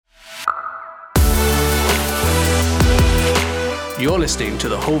You're listening to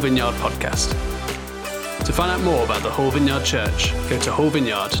the Whole Vineyard podcast. To find out more about the Whole Vineyard Church, go to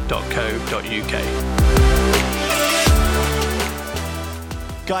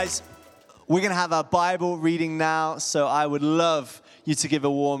wholevineyard.co.uk. Guys, we're going to have our Bible reading now, so I would love you to give a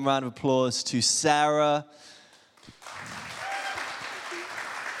warm round of applause to Sarah.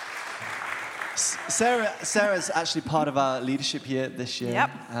 Sarah's actually part of our leadership here this year. Yep.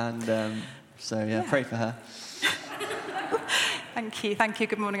 And pray for her. Thank you.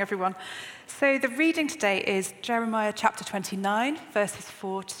 Good morning, everyone. So the reading today is Jeremiah chapter 29, verses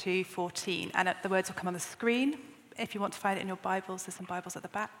 4 to 14. And the words will come on the screen. If you want to find it in your Bibles, there's some Bibles at the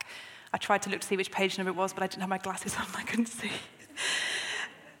back. I tried to look to see which page number it was, but I didn't have my glasses on, I couldn't see.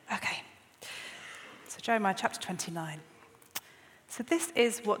 Okay. So Jeremiah chapter 29. So this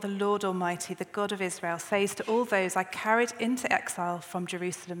is what the Lord Almighty, the God of Israel, says to all those I carried into exile from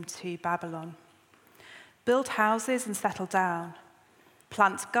Jerusalem to Babylon. Build houses and settle down.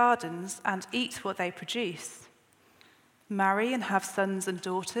 Plant gardens and eat what they produce. Marry and have sons and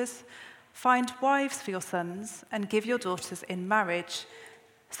daughters. Find wives for your sons and give your daughters in marriage,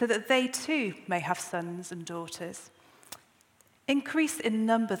 so that they too may have sons and daughters. Increase in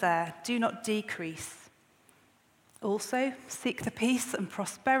number there, do not decrease. Also, seek the peace and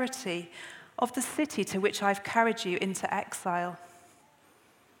prosperity of the city to which I've carried you into exile.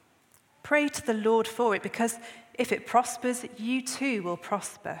 Pray to the Lord for it, because if it prospers, you too will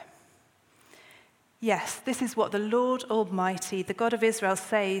prosper. Yes, this is what the Lord Almighty, the God of Israel,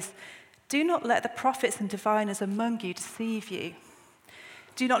 says. Do not let the prophets and diviners among you deceive you.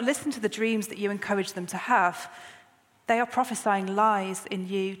 Do not listen to the dreams that you encourage them to have. They are prophesying lies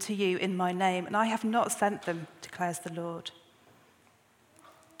to you in my name, and I have not sent them, declares the Lord.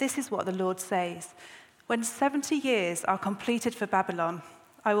 This is what the Lord says. When 70 years are completed for Babylon,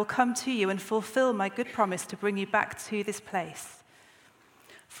 I will come to you and fulfill my good promise to bring you back to this place.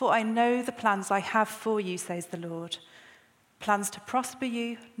 For I know the plans I have for you, says the Lord. Plans to prosper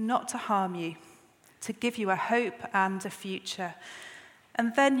you, not to harm you, to give you a hope and a future.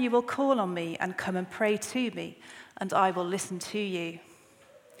 And then you will call on me and come and pray to me, and I will listen to you.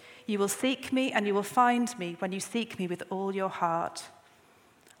 You will seek me and you will find me when you seek me with all your heart.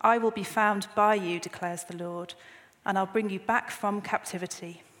 I will be found by you, declares the Lord, and I'll bring you back from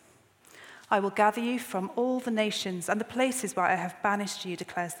captivity. I will gather you from all the nations and the places where I have banished you,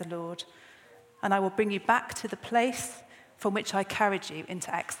 declares the Lord, and I will bring you back to the place from which I carried you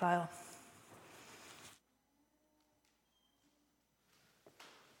into exile.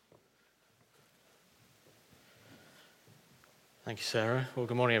 Thank you, Sarah. Well,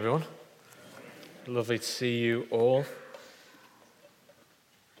 good morning, everyone. Lovely to see you all.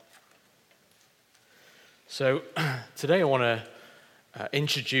 So today I want to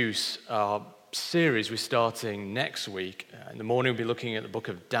introduce our series we're starting next week. In the morning we'll be looking at the book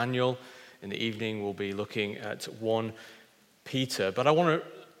of Daniel. In the evening we'll be looking at 1 Peter. But I want to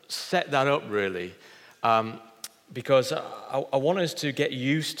set that up really because I want us to get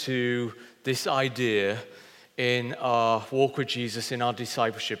used to this idea in our walk with Jesus, in our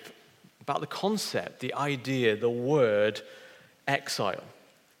discipleship, about the concept, the idea, the word exile.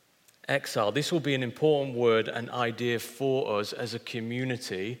 Exile. This will be an important word and idea for us as a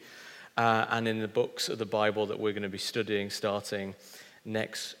community and in the books of the Bible that we're going to be studying starting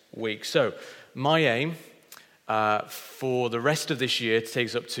next week. So my aim for the rest of this year, to take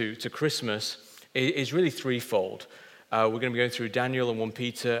us up to Christmas, is really threefold. We're going to be going through Daniel and 1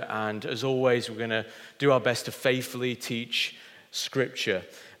 Peter, and as always, we're going to do our best to faithfully teach Scripture.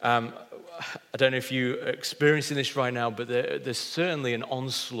 I don't know if you're experiencing this right now, but there's certainly an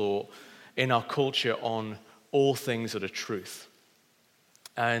onslaught in our culture on all things that are truth.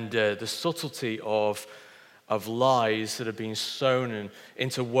 And the subtlety of lies that are being sown and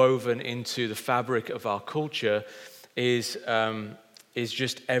interwoven into the fabric of our culture is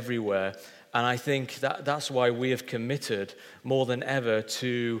just everywhere. And I think that's why we have committed more than ever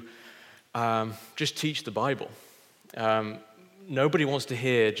to just teach the Bible. Nobody wants to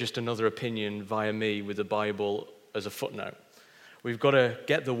hear just another opinion via me with the Bible as a footnote. We've got to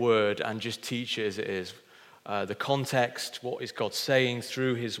get the word and just teach it as it is. The context, what is God saying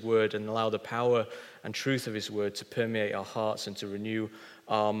through his word, and allow the power and truth of his word to permeate our hearts and to renew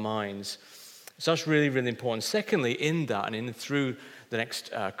our minds. So that's really, really important. Secondly, in that and through the next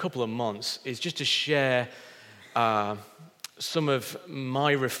couple of months is just to share some of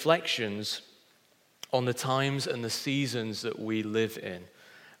my reflections on the times and the seasons that we live in.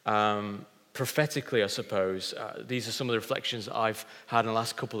 Prophetically, I suppose, these are some of the reflections I've had in the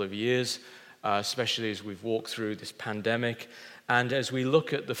last couple of years, especially as we've walked through this pandemic, and as we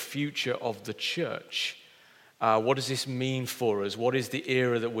look at the future of the church What does this mean for us? What is the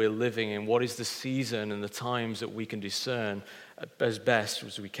era that we're living in? What is the season and the times that we can discern as best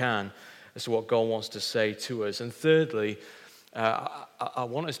as we can as to what God wants to say to us? And thirdly, I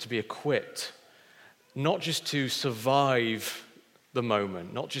want us to be equipped, not just to survive the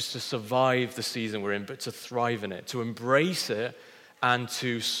moment, not just to survive the season we're in, but to thrive in it, to embrace it and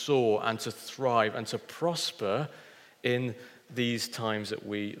to soar and to thrive and to prosper in these times that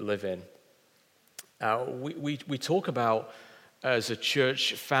we live in. We talk about, as a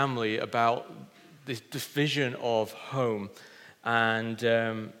church family, about this vision of home, and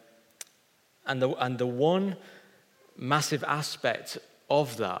the one massive aspect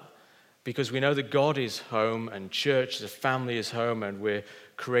of that, because we know that God is home and church, the family is home, and we're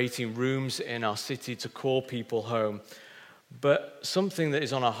creating rooms in our city to call people home. But something that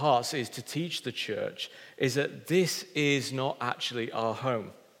is on our hearts is to teach the church is that this is not actually our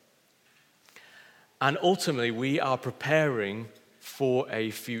home. And ultimately, we are preparing for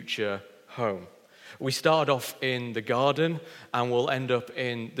a future home. We started off in the garden and we'll end up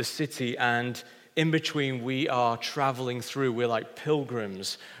in the city, and in between we are traveling through. We're like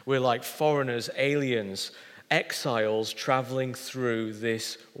pilgrims. We're like foreigners, aliens, exiles traveling through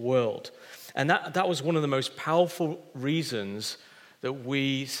this world. And that was one of the most powerful reasons that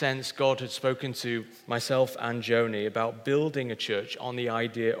we sensed God had spoken to myself and Joni about building a church on the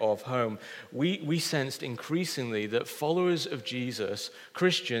idea of home. We sensed increasingly that followers of Jesus,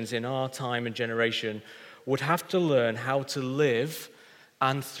 Christians in our time and generation, would have to learn how to live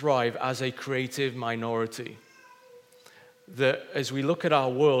and thrive as a creative minority. That as we look at our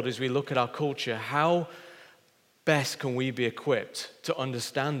world, as we look at our culture, how best can we be equipped to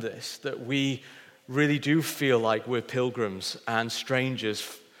understand this, that we really do feel like we're pilgrims and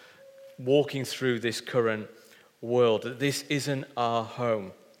strangers walking through this current world, that this isn't our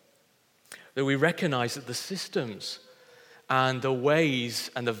home, that we recognize that the systems and the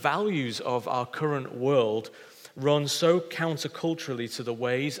ways and the values of our current world run so counterculturally to the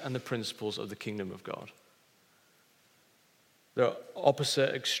ways and the principles of the kingdom of God. They're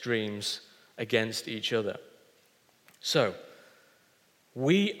opposite extremes against each other. So,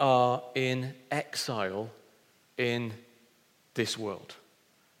 we are in exile in this world.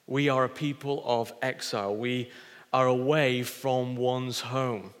 We are a people of exile. We are away from one's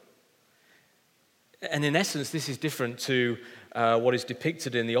home. And in essence, this is different to what is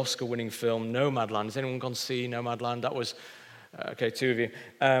depicted in the Oscar-winning film Nomadland. Has anyone gone to see Nomadland? That was, okay, two of you.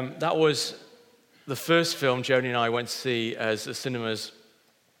 That was the first film Joni and I went to see as the cinemas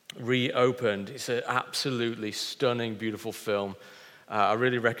reopened. It's an absolutely stunning, beautiful film. I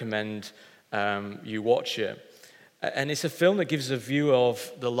really recommend you watch it. And it's a film that gives a view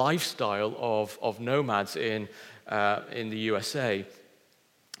of the lifestyle of nomads in the USA.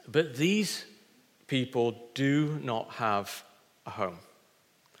 But these people do not have a home,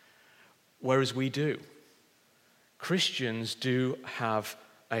 whereas we do. Christians do have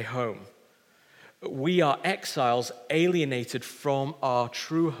a home. We are exiles alienated from our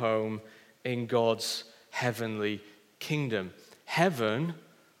true home in God's heavenly kingdom. Heaven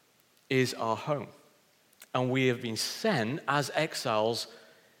is our home, and we have been sent as exiles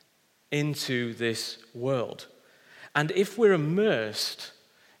into this world. And if we're immersed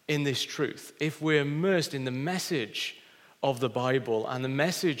in this truth, if we're immersed in the message of the Bible and the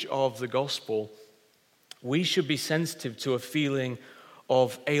message of the gospel, we should be sensitive to a feeling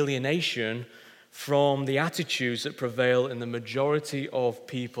of alienation from the attitudes that prevail in the majority of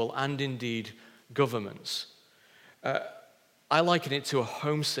people and indeed governments. I liken it to a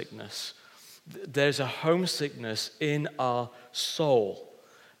homesickness. There's a homesickness in our soul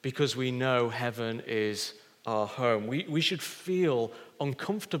because we know heaven is our home. We should feel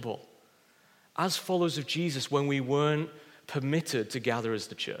uncomfortable as followers of Jesus when we weren't permitted to gather as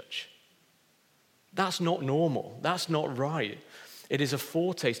the church. That's not normal. That's not right. It is a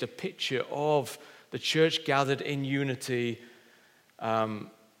foretaste, a picture of the church gathered in unity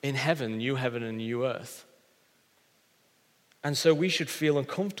in heaven, new heaven and new earth. And so we should feel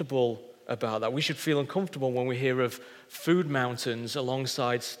uncomfortable about that. We should feel uncomfortable when we hear of food mountains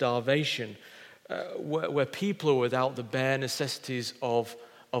alongside starvation, where people are without the bare necessities of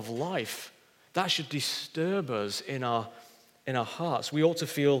life. That should disturb us in our hearts. We ought to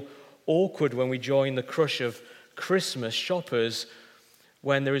feel awkward when we join the crush of Christmas shoppers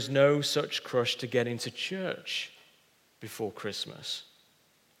when there is no such crush to get into church before Christmas.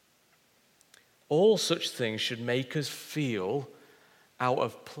 All such things should make us feel out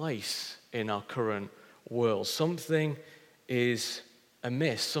of place in our current world. Something is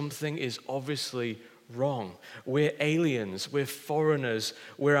amiss. Something is obviously wrong. We're aliens, we're foreigners,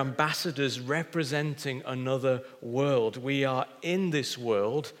 we're ambassadors representing another world. We are in this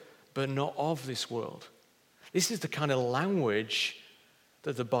world, but not of this world. This is the kind of language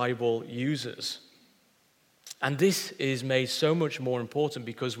that the Bible uses. And this is made so much more important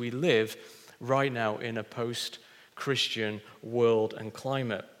because we live right now in a post-Christian world and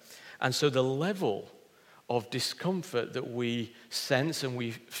climate. And so the level of discomfort that we sense and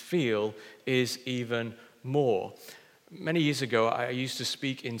we feel is even more. Many years ago, I used to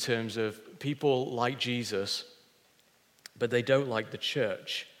speak in terms of people like Jesus, but they don't like the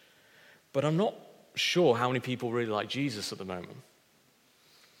church. But I'm not sure how many people really like Jesus at the moment.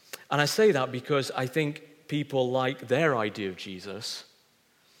 And I say that because I think people like their idea of Jesus.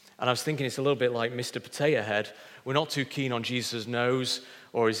 And I was thinking it's a little bit like Mr. Potato Head. We're not too keen on Jesus' nose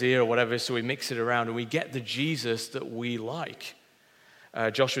or his ear or whatever, so we mix it around and we get the Jesus that we like.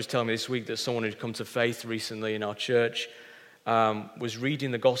 Josh was telling me this week that someone who'd come to faith recently in our church was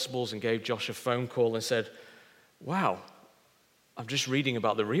reading the Gospels and gave Josh a phone call and said, "Wow, I'm just reading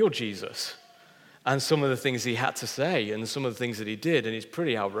about the real Jesus and some of the things he had to say and some of the things that he did, and it's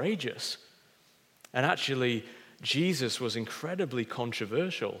pretty outrageous." And actually, Jesus was incredibly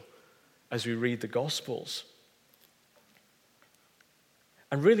controversial as we read the Gospels.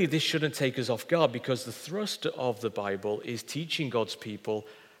 And really, this shouldn't take us off guard because the thrust of the Bible is teaching God's people,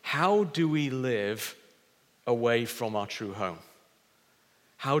 how do we live away from our true home?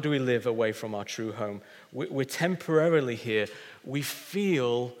 How do we live away from our true home? We're temporarily here. We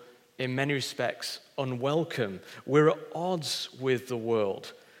feel, in many respects, unwelcome. We're at odds with the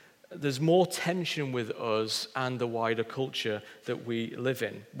world. There's more tension with us and the wider culture that we live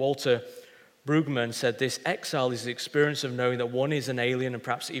in. Walter Brueggemann said this: exile is the experience of knowing that one is an alien and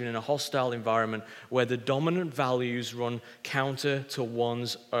perhaps even in a hostile environment where the dominant values run counter to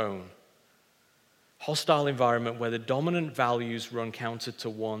one's own. Hostile environment where the dominant values run counter to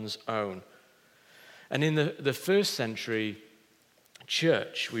one's own. And in the first century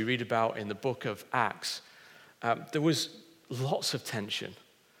church, we read about in the book of Acts, there was lots of tension.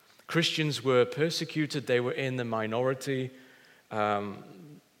 Christians were persecuted, they were in the minority.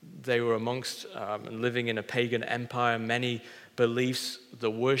 They were amongst living in a pagan empire. Many beliefs, the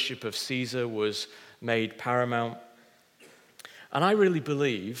worship of Caesar was made paramount. And I really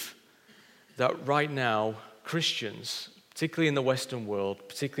believe that right now, Christians, particularly in the Western world,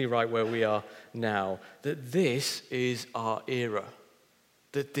 particularly right where we are now, that this is our era.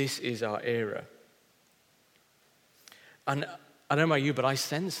 That this is our era. And I don't know about you, but I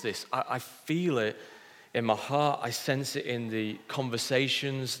sense this. I feel it in my heart. I sense it in the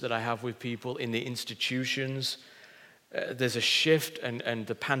conversations that I have with people, in the institutions. There's a shift, and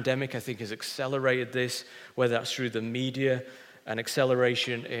the pandemic, I think, has accelerated this, whether that's through the media, an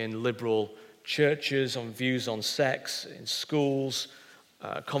acceleration in liberal churches, on views on sex, in schools,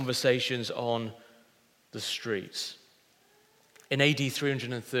 conversations on the streets. In AD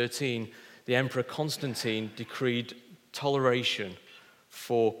 313, the Emperor Constantine decreed toleration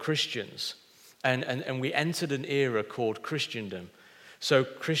for Christians. And we entered an era called Christendom. So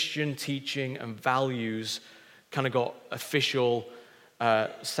Christian teaching and values kind of got official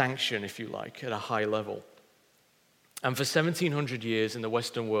sanction, if you like, at a high level. And for 1,700 years in the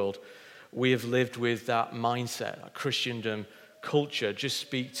Western world, we have lived with that mindset, that Christendom culture. Just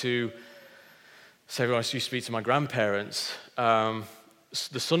speak to, say, when I used to speak to my grandparents,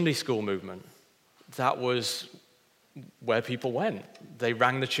 the Sunday school movement. That was where people went. They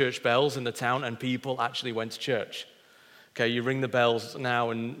rang the church bells in the town and people actually went to church. Okay, you ring the bells now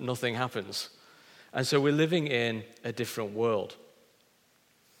and nothing happens. And so we're living in a different world.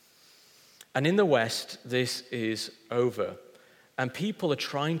 And in the West, this is over. And people are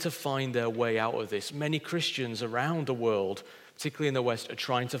trying to find their way out of this. Many Christians around the world, particularly in the West, are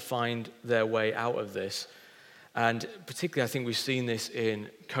trying to find their way out of this. And particularly, I think we've seen this in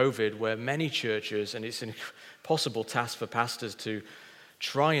COVID, where many churches, and it's an impossible task for pastors to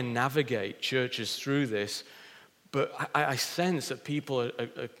try and navigate churches through this, but I sense that people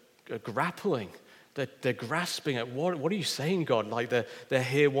are grappling. They're grasping at, what are you saying, God? Like they're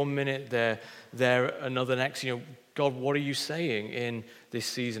here one minute, they're there another next. God, what are you saying in this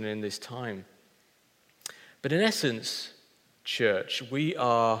season, in this time? But in essence, church, we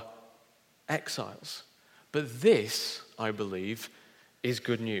are exiles. But this, I believe, is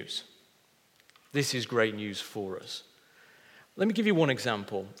good news. This is great news for us. Let me give you one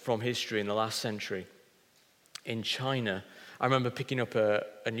example from history in the last century. In China, I remember picking up a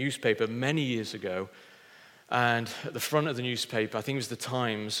newspaper many years ago, and at the front of the newspaper, I think it was the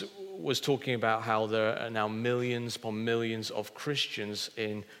Times, was talking about how there are now millions upon millions of Christians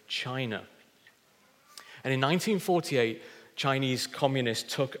in China. And in 1948, Chinese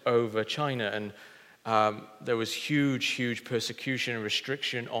communists took over China, and there was huge persecution and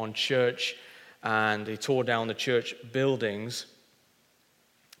restriction on church, and they tore down the church buildings.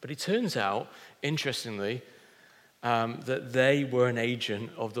 But it turns out, interestingly, that they were an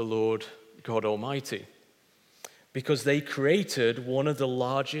agent of the Lord God Almighty, because they created one of the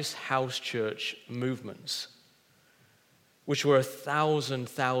largest house church movements, which were 1,000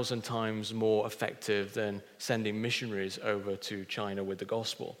 times more effective than sending missionaries over to China with the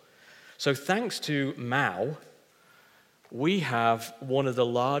gospel. So thanks to Mao, we have one of the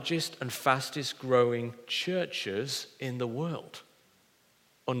largest and fastest growing churches in the world,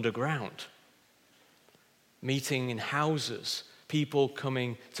 underground, meeting in houses, people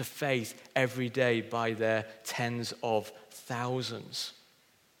coming to faith every day by their tens of thousands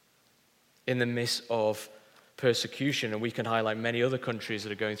in the midst of persecution. And we can highlight many other countries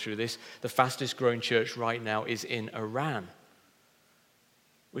that are going through this. The fastest growing church right now is in Iran,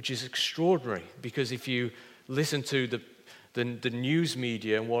 which is extraordinary, because if you listen to the news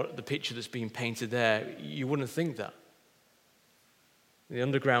media and what the picture that's being painted there, you wouldn't think that. The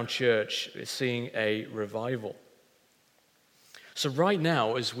underground church is seeing a revival. So right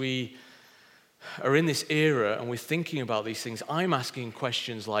now, as we are in this era and we're thinking about these things, I'm asking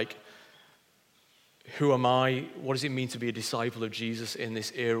questions like, who am I? What does it mean to be a disciple of Jesus in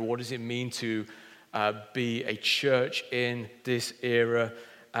this era? What does it mean to be a church in this era?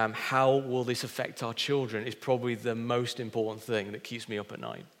 How will this affect our children is probably the most important thing that keeps me up at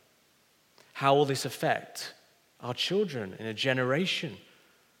night. How will this affect our children in a generation?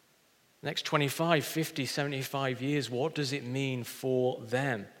 Next 25, 50, 75 years, what does it mean for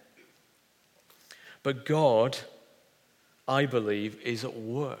them? But God, I believe, is at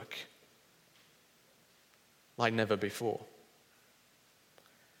work like never before.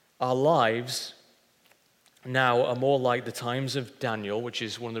 Our lives now are more like the times of Daniel, which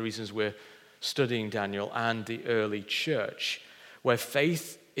is one of the reasons we're studying Daniel, and the early church, where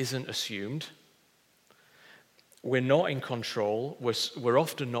faith isn't assumed. We're not in control, we're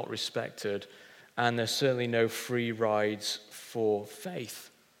often not respected, and there's certainly no free rides for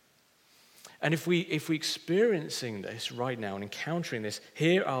faith. And if we're experiencing this right now and encountering this,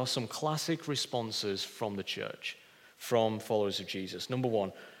 here are some classic responses from the church, from followers of Jesus. Number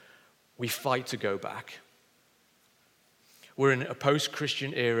one, we fight to go back. We're in a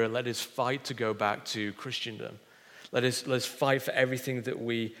post-Christian era. Let us fight to go back to Christendom. Let's fight for everything that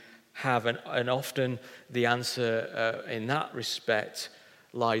we have. And often the answer in that respect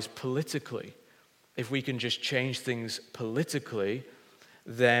lies politically. If we can just change things politically,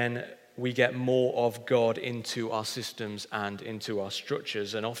 then we get more of God into our systems and into our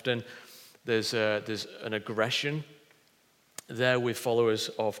structures. And often there's an aggression there with followers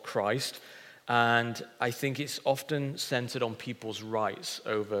of Christ. And I think it's often centered on people's rights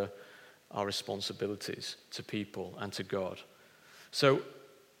over our responsibilities to people and to God. So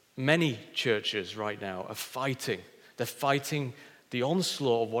many churches right now are fighting. They're fighting the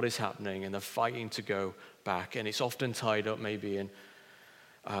onslaught of what is happening, and they're fighting to go back. And it's often tied up maybe in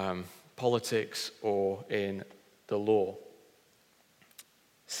politics or in the law.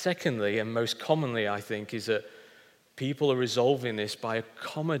 Secondly, and most commonly, I think, is that people are resolving this by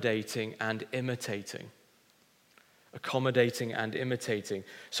accommodating and imitating. Accommodating and imitating.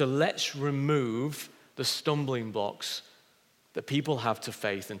 So let's remove the stumbling blocks that people have to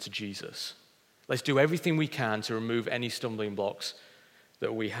faith and to Jesus. Let's do everything we can to remove any stumbling blocks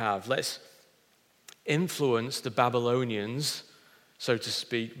that we have. Let's influence the Babylonians, so to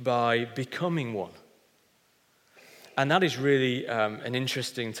speak, by becoming one. And that is really an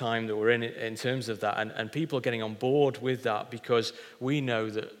interesting time that we're in terms of that. And people are getting on board with that, because we know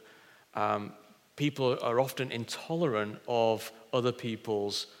that people are often intolerant of other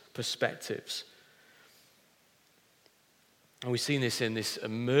people's perspectives. And we've seen this in this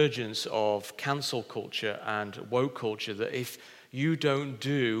emergence of cancel culture and woke culture, that if you don't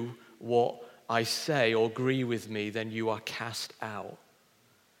do what I say or agree with me, then you are cast out.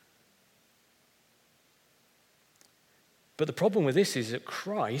 But the problem with this is that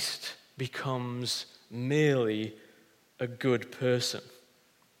Christ becomes merely a good person,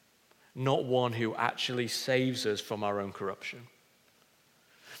 not one who actually saves us from our own corruption.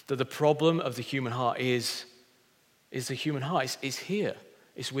 That the problem of the human heart is the human heart. It's here.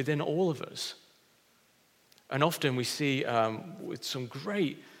 It's within all of us. And often we see with some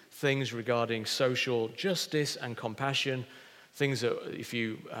great things regarding social justice and compassion, things that if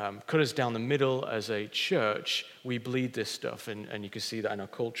you cut us down the middle as a church, we bleed this stuff, and you can see that in our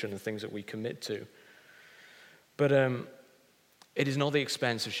culture and the things that we commit to. But it is not the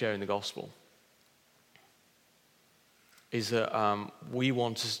expense of sharing the gospel. is that we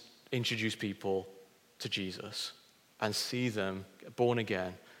want to introduce people to Jesus and see them born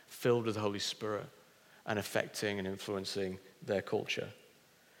again, filled with the Holy Spirit, and affecting and influencing their culture.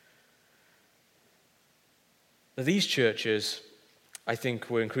 Now, these churches, I think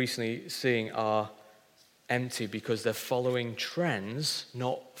we're increasingly seeing, are empty because they're following trends,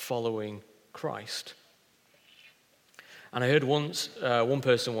 not following Christ. And I heard one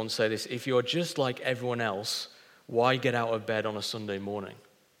person once say this: if you're just like everyone else, why get out of bed on a Sunday morning?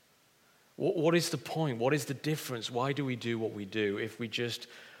 What is the point? What is the difference? Why do we do what we do if we just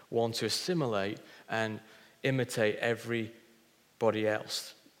want to assimilate and imitate everybody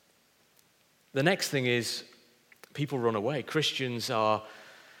else? The next thing is people run away. Christians are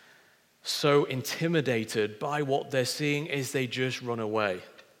so intimidated by what they're seeing is they just run away.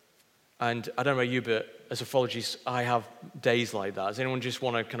 And I don't know about you, but as apologies, I have days like that. Does anyone just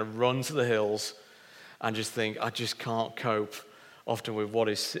want to kind of run to the hills and just think, I just can't cope often with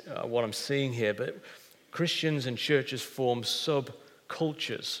what I'm seeing here? But Christians and churches form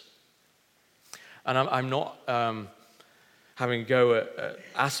subcultures. And I'm not having a go at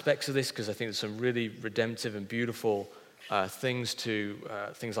aspects of this, because I think there's some really redemptive and beautiful things to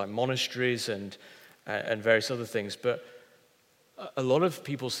things like monasteries and various other things. But a lot of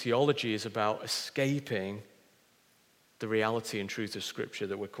people's theology is about escaping the reality and truth of Scripture,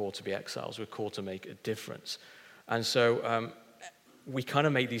 that we're called to be exiles, we're called to make a difference. And so we kind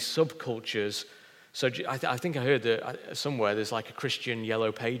of make these subcultures. So I think I heard that somewhere there's like a Christian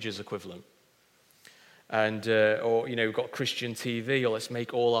Yellow Pages equivalent. And, or, we've got Christian TV, or let's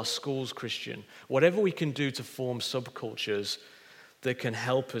make all our schools Christian. Whatever we can do to form subcultures that can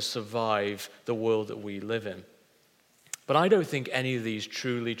help us survive the world that we live in. But I don't think any of these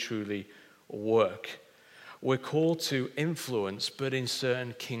truly work. We're called to influence, but in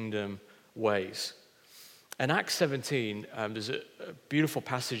certain kingdom ways. In Acts 17, there's a beautiful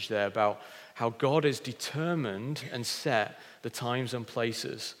passage there about how God has determined and set the times and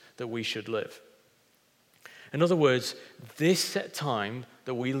places that we should live. In other words, this set time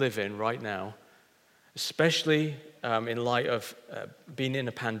that we live in right now, especially in light of being in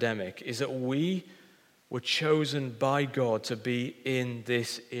a pandemic, is that we were chosen by God to be in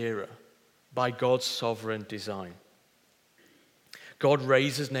this era, by God's sovereign design. God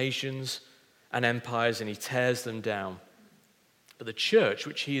raises nations and empires and he tears them down. But the church,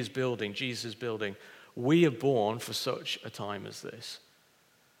 which he is building, Jesus is building, we are born for such a time as this.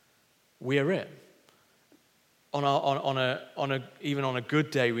 We are it. Even on a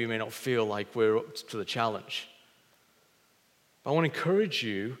good day, we may not feel like we're up to the challenge. But I want to encourage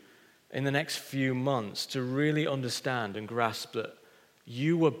you in the next few months to really understand and grasp that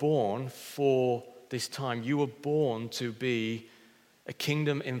you were born for this time. You were born to be a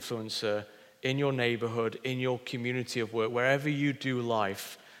kingdom influencer in your neighborhood, in your community of work, wherever you do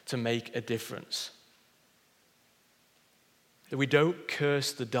life, to make a difference. That we don't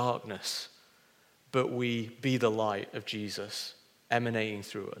curse the darkness, but we be the light of Jesus emanating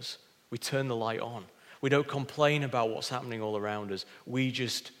through us. We turn the light on. We don't complain about what's happening all around us. We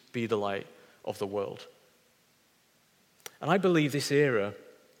just be the light of the world. And I believe this era,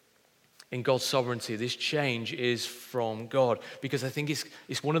 in God's sovereignty, this change is from God, because I think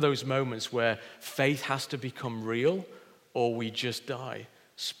it's one of those moments where faith has to become real or we just die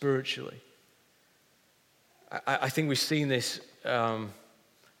spiritually. I think we've seen this in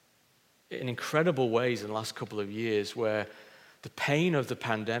incredible ways in the last couple of years, where the pain of the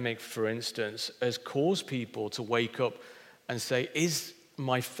pandemic, for instance, has caused people to wake up and say, is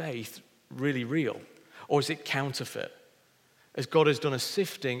my faith really real? Or is it counterfeit? As God has done a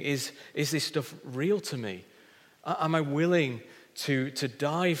sifting, is this stuff real to me? Am I willing to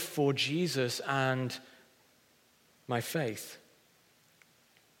die for Jesus and my faith?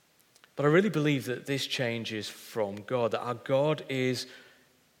 But I really believe that this change is from God, that our God is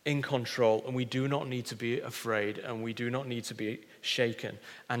in control, and we do not need to be afraid, and we do not need to be shaken.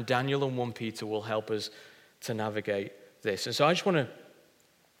 And Daniel and 1 Peter will help us to navigate this. And so I just want to,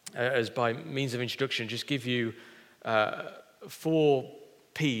 as by means of introduction, just give you 4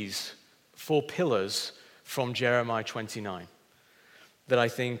 P's, 4 pillars from Jeremiah 29 that I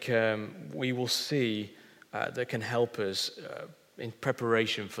think we will see that can help us in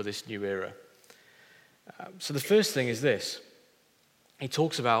preparation for this new era. So the first thing is this. He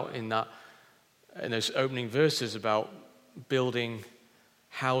talks about in those opening verses about building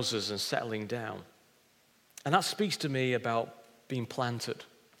houses and settling down. And that speaks to me about being planted.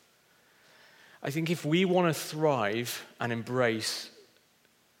 I think if we want to thrive and embrace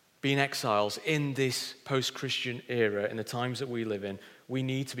being exiles in this post-Christian era, in the times that we live in, we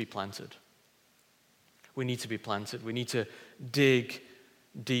need to be planted. We need to be planted. We need to dig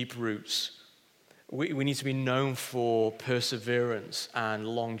deep roots. We need to be known for perseverance and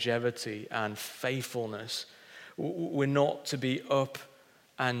longevity and faithfulness. We're not to be up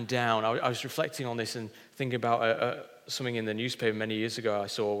and down. I was reflecting on this and thinking about something in the newspaper many years ago I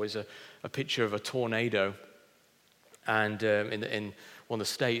saw was a picture of a tornado, and in one of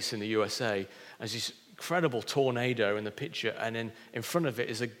the states in the USA, there's this incredible tornado in the picture, and then in front of it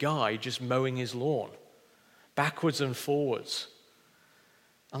is a guy just mowing his lawn, backwards and forwards.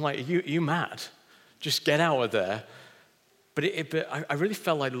 I'm like, are you mad? Just get out of there. But I really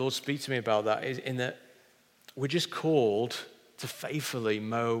felt like the Lord speak to me about that, in that we're just called to faithfully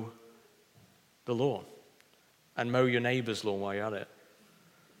mow the lawn and mow your neighbor's lawn while you're at it.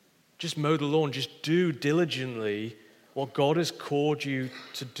 Just mow the lawn. Just do diligently what God has called you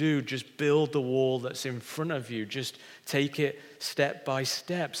to do. Just build the wall that's in front of you. Just take it step by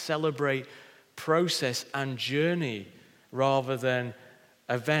step. Celebrate process and journey rather than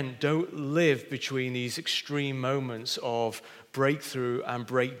event. Don't live between these extreme moments of breakthrough and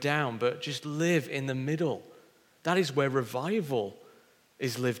breakdown, but just live in the middle. That is where revival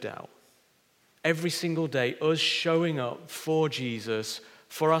is lived out. Every single day, us showing up for Jesus,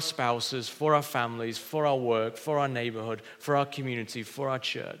 for our spouses, for our families, for our work, for our neighborhood, for our community, for our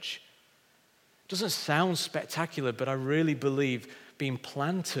church. It doesn't sound spectacular, but I really believe being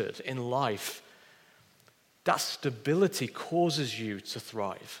planted in life, that stability causes you to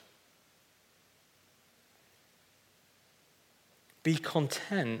thrive. Be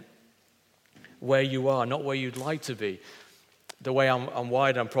content where you are, not where you'd like to be. The way I'm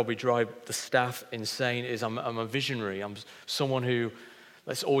wired, I'm probably drive the staff insane, is I'm a visionary. I'm someone who,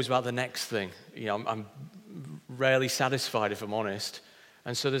 that's always about the next thing. You know, I'm rarely satisfied, if I'm honest.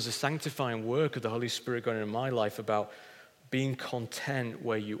 And so there's a sanctifying work of the Holy Spirit going on in my life about being content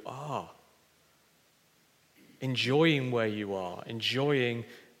where you are. Enjoying where you are, enjoying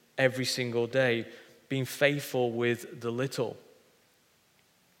every single day, being faithful with the little.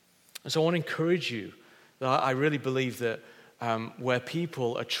 And so I want to encourage you that I really believe that where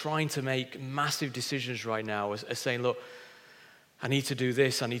people are trying to make massive decisions right now, are saying, look, I need to do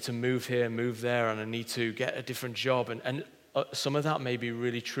this, I need to move here, move there, and I need to get a different job. And some of that may be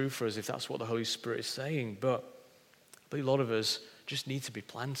really true for us if that's what the Holy Spirit is saying, but a lot of us just need to be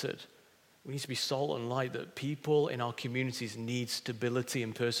planted. We need to be salt and light, that people in our communities need stability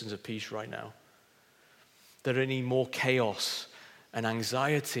and persons of peace right now. They don't need more chaos and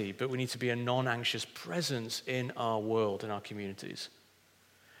anxiety, but we need to be a non-anxious presence in our world, in our communities.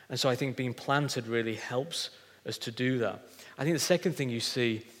 And so I think being planted really helps us to do that. I think the second thing you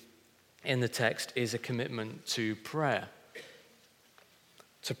see in the text is a commitment to prayer.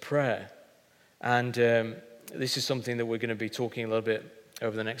 To prayer. And this is something that we're going to be talking a little bit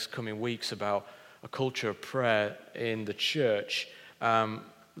over the next coming weeks about a culture of prayer in the church.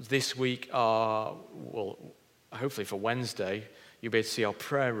 This week, hopefully for Wednesday, you'll be able to see our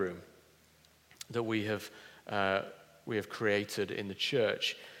prayer room that we have created in the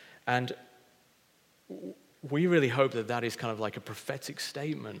church. And we really hope that that is kind of like a prophetic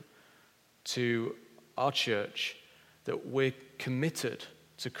statement to our church, that we're committed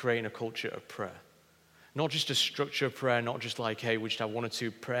to creating a culture of prayer. Not just a structure of prayer, not just like, hey, we just have one or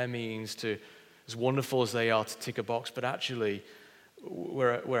two prayer meetings to, as wonderful as they are, to tick a box, but actually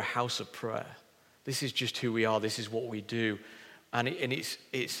we're a house of prayer. This is just who we are. This is what we do. And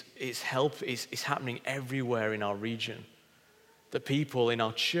it's happening everywhere in our region. The people in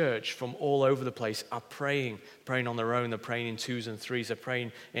our church from all over the place are praying on their own. They're praying in twos and threes. They're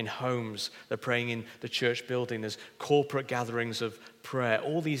praying in homes. They're praying in the church building. There's corporate gatherings of prayer,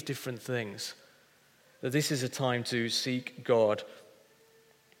 all these different things. That this is a time to seek God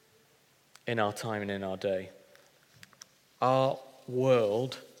in our time and in our day. Our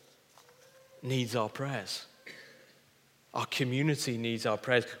world needs our prayers. Our community needs our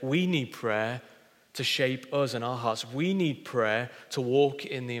prayers. We need prayer to shape us and our hearts. We need prayer to walk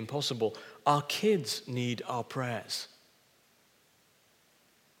in the impossible. Our kids need our prayers.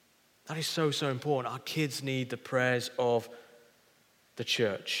 That is so, so important. Our kids need the prayers of the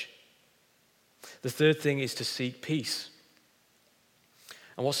church. The third thing is to seek peace.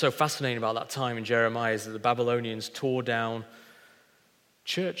 And what's so fascinating about that time in Jeremiah is that the Babylonians tore down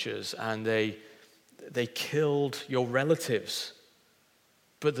churches and they killed your relatives.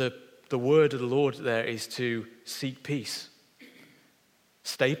 But the word of the Lord there is to seek peace.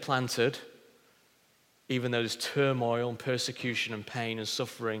 Stay planted, even though there's turmoil and persecution and pain and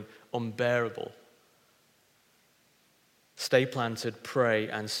suffering unbearable. Stay planted, pray,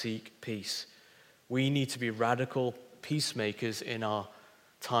 and seek peace. We need to be radical peacemakers in our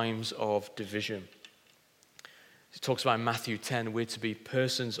times of division. It talks about in Matthew 10, we're to be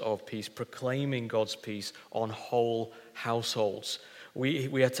persons of peace, proclaiming God's peace on whole households.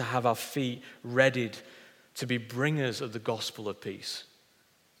 We are to have our feet readied to be bringers of the gospel of peace.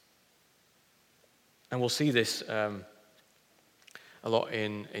 And we'll see this a lot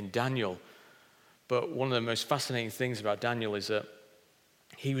in Daniel. But one of the most fascinating things about Daniel is that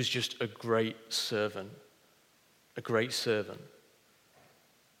he was just a great servant. A great servant.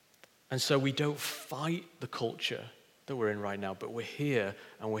 And so we don't fight the culture that we're in right now, but we're here,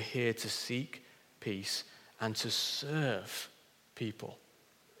 and we're here to seek peace and to serve people.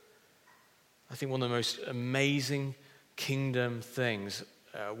 I think one of the most amazing kingdom things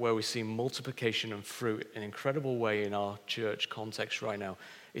where we see multiplication and fruit in an incredible way in our church context right now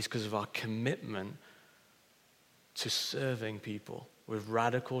is because of our commitment to serving people with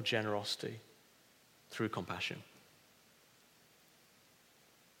radical generosity through compassion.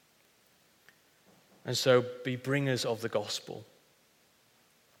 And so be bringers of the gospel.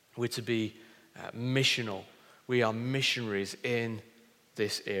 We're to be missional. We are missionaries in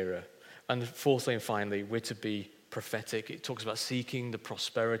this era. And fourthly and finally, we're to be prophetic. It talks about seeking the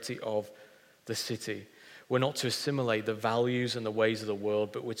prosperity of the city. We're not to assimilate the values and the ways of the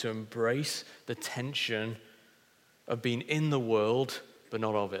world, but we're to embrace the tension of being in the world, but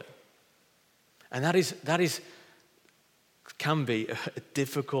not of it. And that can be a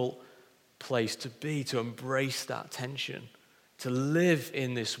difficult place to be, to embrace that tension, to live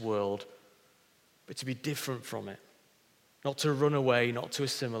in this world, but to be different from it. Not to run away, not to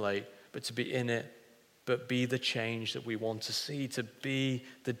assimilate, but to be in it, but be the change that we want to see, to be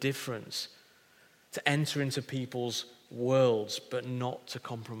the difference, to enter into people's worlds, but not to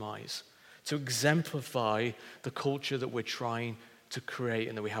compromise, to exemplify the culture that we're trying to create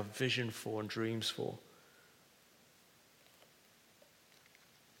and that we have vision for and dreams for.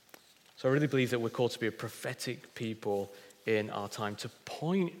 So I really believe that we're called to be a prophetic people in our time, to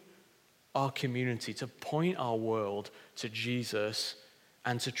point our community, to point our world to Jesus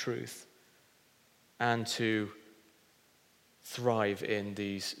and to truth, and to thrive in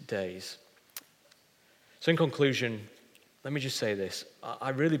these days. So in conclusion, let me just say this. I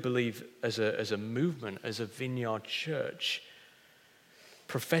really believe as a movement, as a Vineyard Church,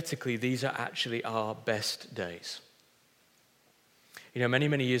 prophetically, these are actually our best days. You know, many,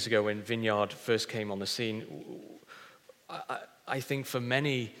 many years ago when Vineyard first came on the scene, I think for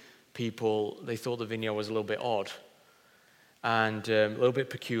many people, they thought the Vineyard was a little bit odd and a little bit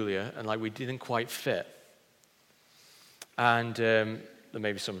peculiar, and like we didn't quite fit. And there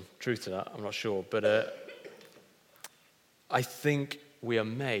may be some truth to that, I'm not sure. But I think we are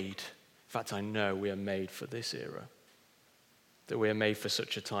made, in fact, I know we are made for this era, that we are made for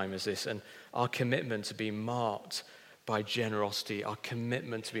such a time as this. And our commitment to be marked by generosity, our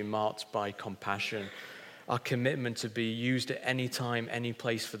commitment to be marked by compassion, our commitment to be used at any time, any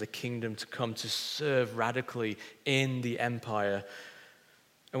place for the kingdom to come to serve radically in the empire.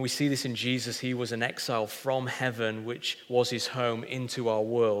 And we see this in Jesus. He was an exile from heaven, which was his home, into our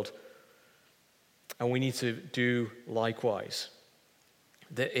world. And we need to do likewise.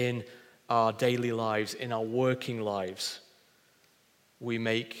 That in our daily lives, in our working lives, we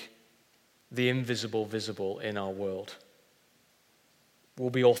make the invisible visible in our world. We'll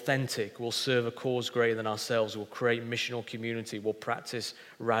be authentic. We'll serve a cause greater than ourselves. We'll create missional community. We'll practice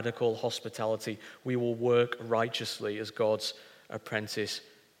radical hospitality. We will work righteously as God's apprentice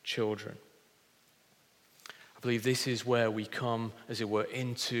children. I believe this is where we come, as it were,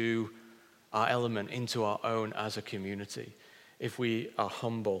 into our element, into our own as a community. If we are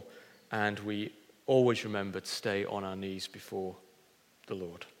humble and we always remember to stay on our knees before the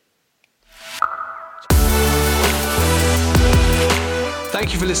Lord.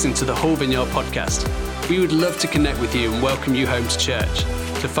 Thank you for listening to the Whole Vineyard podcast. We would love to connect with you and welcome you home to church.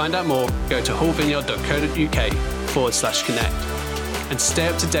 To find out more, go to wholevineyard.co.uk/connect. And to stay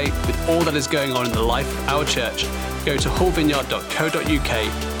up to date with all that is going on in the life of our church, go to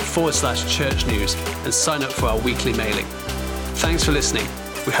wholevineyard.co.uk/church news and sign up for our weekly mailing. Thanks for listening.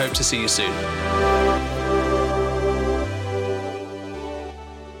 We hope to see you soon.